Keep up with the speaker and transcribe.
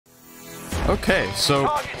Okay, so...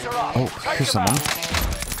 Oh, here's someone.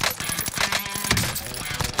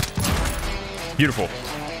 Beautiful.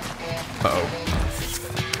 Uh-oh.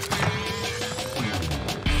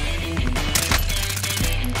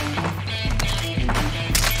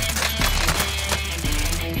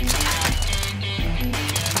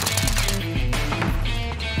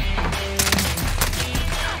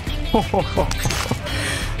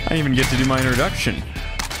 I didn't even get to do my introduction.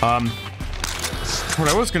 What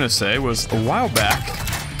I was gonna say was, a while back,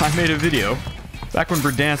 I made a video, back when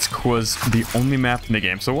Verdansk was the only map in the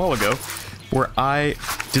game, so a while ago, where I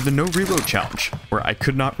did the no reload challenge, where I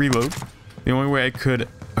could not reload. The only way I could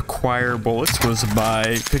acquire bullets was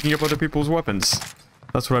by picking up other people's weapons.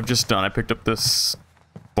 That's what I've just done. I picked up this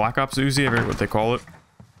Black Ops Uzi, I forget what they call it.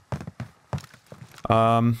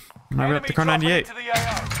 And I got the Car 98.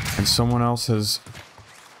 And someone else has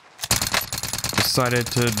decided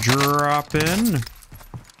to drop in.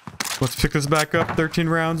 Let's pick this back up. 13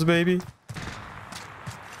 rounds, baby.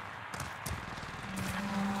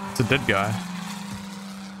 It's a dead guy.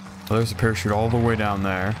 Oh, there's a parachute all the way down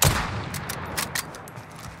there.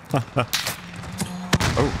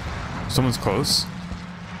 Oh, someone's close.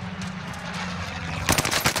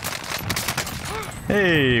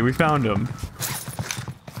 Hey, we found him.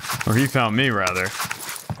 Or he found me, rather.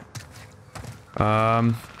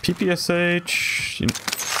 PPSH.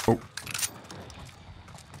 Oh.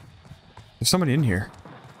 There's somebody in here.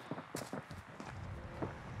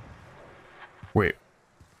 Wait.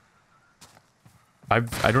 I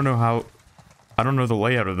don't know how... I don't know the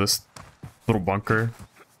layout of this little bunker.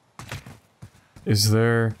 Is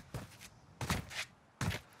there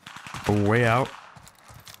a way out?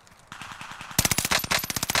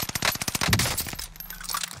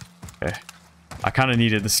 Okay. I kind of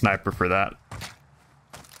needed the sniper for that.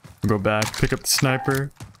 Go back, pick up the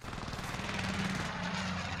sniper.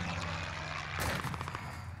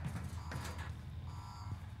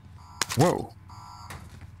 Whoa.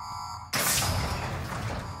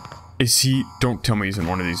 Is he... Don't tell me he's in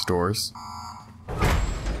one of these doors.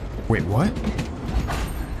 Wait, what?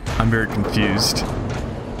 I'm very confused.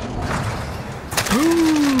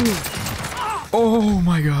 Oh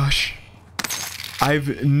my gosh.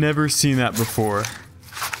 I've never seen that before.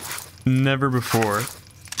 Never before.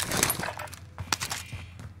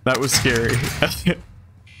 That was scary.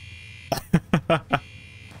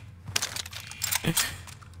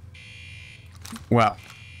 Wow.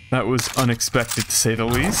 That was unexpected to say the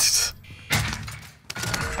least.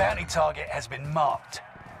 Bounty target has been marked.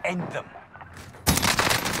 End them.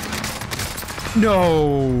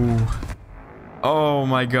 No. Oh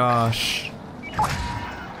my gosh.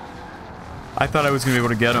 I thought I was gonna be able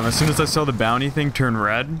to get him. As soon as I saw the bounty thing turn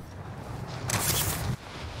red,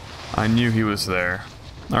 I knew he was there.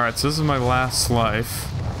 Alright, so this is my last life.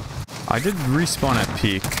 I did respawn at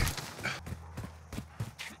peak.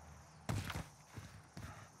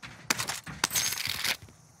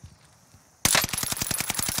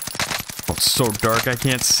 Oh, it's so dark I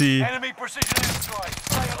can't see. Enemy precision airstrike.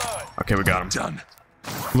 Stay alert. Okay, we got him. Done.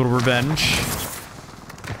 A little revenge.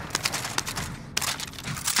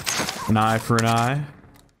 An eye for an eye.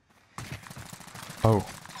 Oh.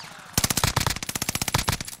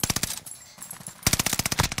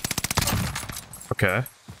 Okay.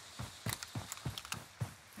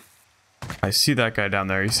 I see that guy down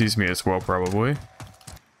there. He sees me as well, probably.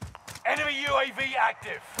 Enemy UAV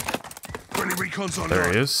active. Friendly recon's on.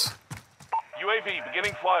 There he is. UAV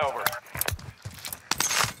beginning flyover.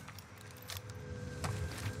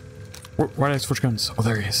 Why did I switch guns? Oh,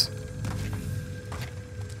 there he is.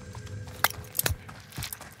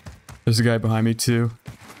 There's a guy behind me, too.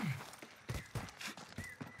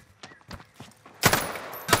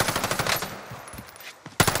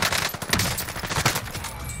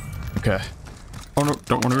 Okay. Oh no,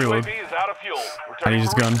 don't want to reload. UAV is out of fuel. I need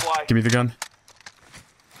his gun. Give me the gun.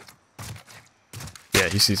 Yeah,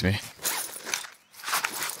 he sees me.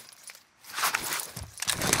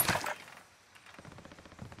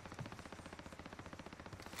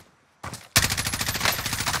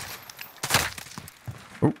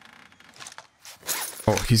 Oh.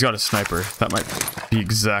 Oh, he's got a sniper. That might be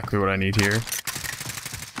exactly what I need here.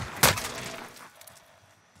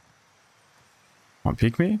 Want to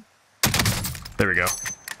peek me? There we go.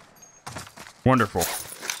 Wonderful.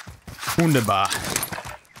 Wunderbar.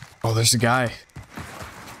 Oh, there's a guy.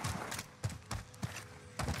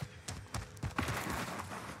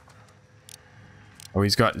 Oh,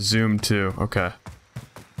 he's got zoom too. Okay.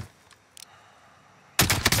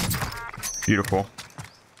 Beautiful.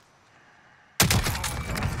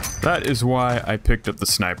 That is why I picked up the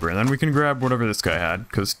sniper. And then we can grab whatever this guy had.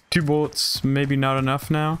 Because 2 bullets, maybe not enough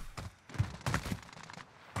now.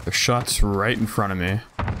 There's shots right in front of me.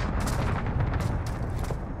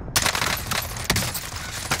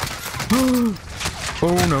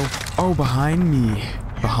 Oh no. Oh, behind me.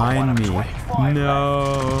 Behind me.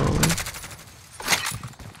 No.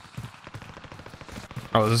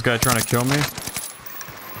 Oh, is this guy trying to kill me?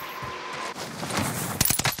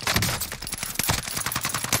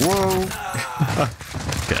 Whoa.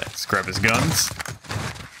 Okay, let's grab his guns.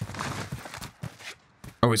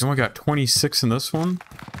 Oh, he's only got 26 in this one.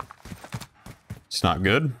 It's not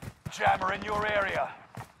good. Jammer in your area.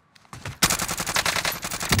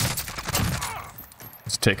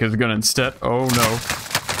 Let's take his gun instead. Oh no.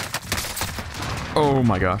 Oh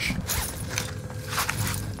my gosh.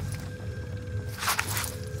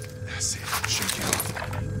 That's it. Shake it off.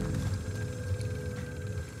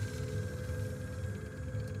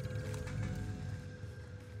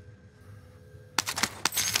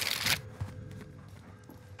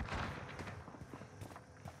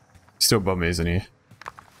 Still above me, isn't he?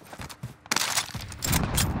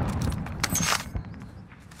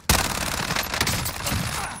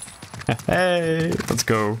 Hey, let's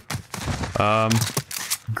go.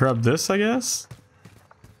 Grab this, I guess?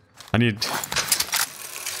 I'm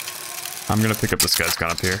gonna pick up this guy's gun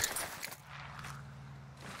up here.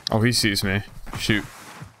 Oh, he sees me. Shoot.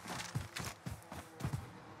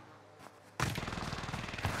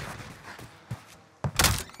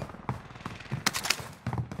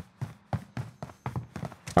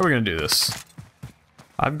 How are we gonna do this?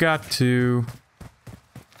 I've got to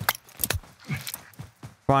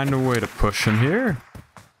find a way to push him here.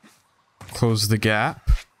 Close the gap.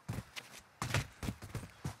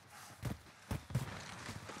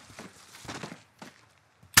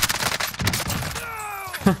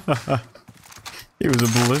 He was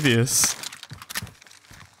oblivious.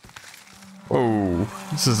 Whoa,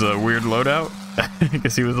 this is a weird loadout. I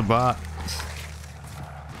guess he was a bot.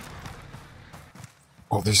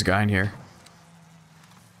 Oh, there's a guy in here.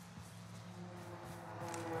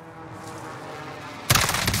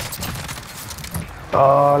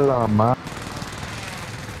 Oh,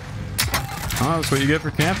 that's what you get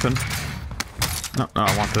for camping. No,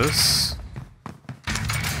 I want this. Let's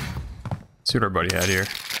see what our buddy had here.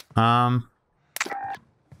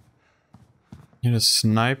 Need a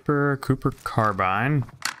sniper, Cooper carbine.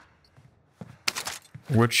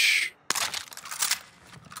 Which...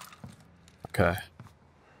 Okay.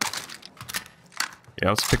 Yeah,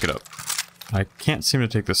 let's pick it up. I can't seem to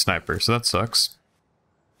take the sniper, so that sucks.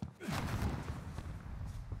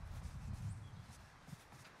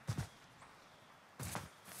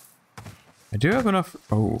 I do have enough...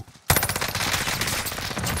 Oh.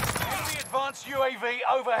 Enemy advanced UAV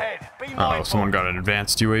overhead. Be Uh-oh, mindful. someone got an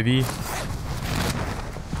advanced UAV.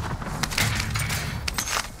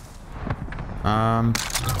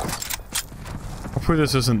 Hopefully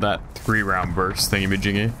this isn't that 3-round burst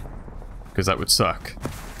thingy-majiggy, because that would suck.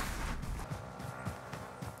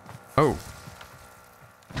 Oh.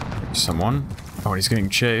 Someone. Oh, he's getting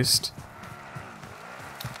chased.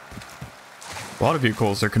 A lot of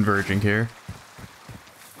vehicles are converging here.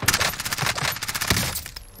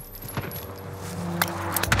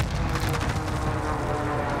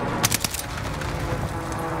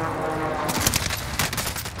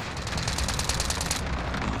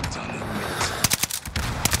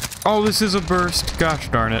 Oh, this is a burst. Gosh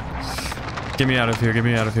darn it. Get me out of here. Get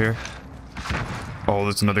me out of here. Oh,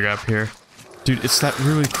 there's another guy up here. Dude, it's that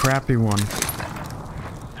really crappy one.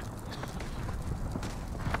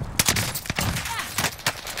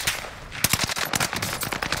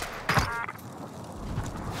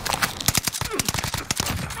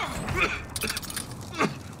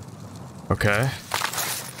 Okay.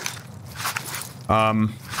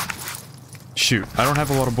 Shoot. I don't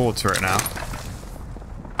have a lot of bullets right now.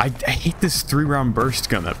 I hate this 3-round burst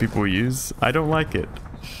gun that people use. I don't like it.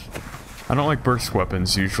 I don't like burst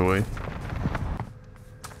weapons, usually.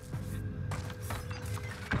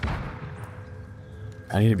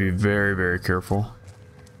 I need to be very, very careful.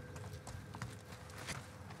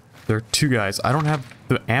 There are 2 guys. I don't have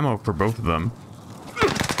the ammo for both of them.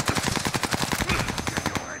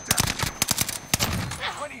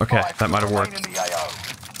 Okay, that might have worked.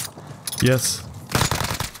 Yes.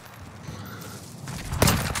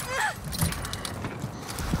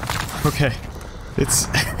 Okay. It's...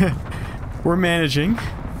 We're managing.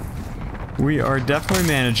 We are definitely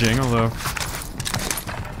managing, although...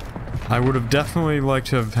 I would have definitely liked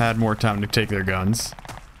to have had more time to take their guns.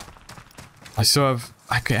 I still have...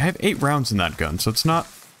 I have 8 rounds in that gun, so it's not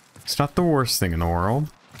the worst thing in the world.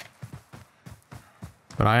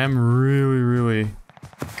 But I am really, really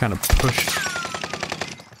kind of pushed.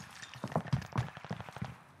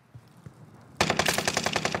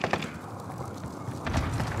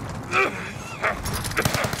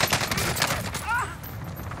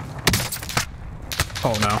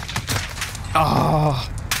 Oh no. Oh.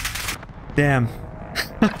 Damn.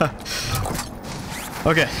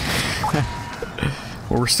 Okay.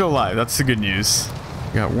 Well, we're still alive. That's the good news.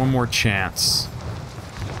 We got one more chance.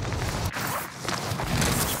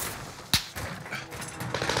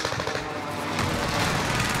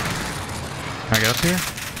 Can I get up here?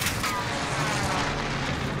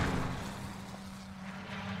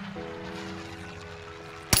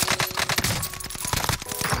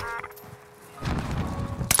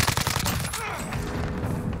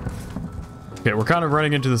 Okay, we're kind of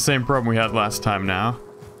running into the same problem we had last time now.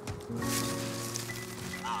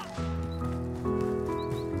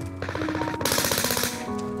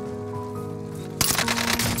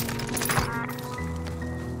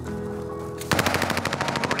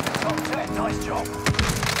 Nice job.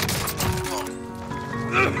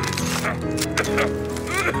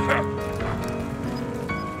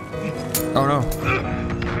 Oh no.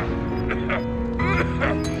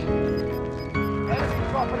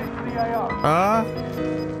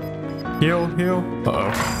 Heal, heal.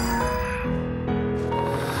 Uh-oh.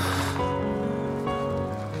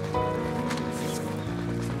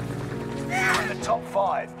 You're in the top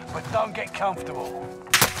 5, but don't get comfortable.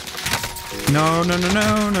 No, no, no,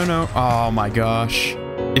 no, no, no. Oh my gosh.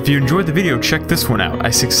 If you enjoyed the video, check this one out.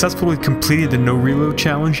 I successfully completed the no reload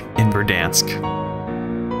challenge in Verdansk.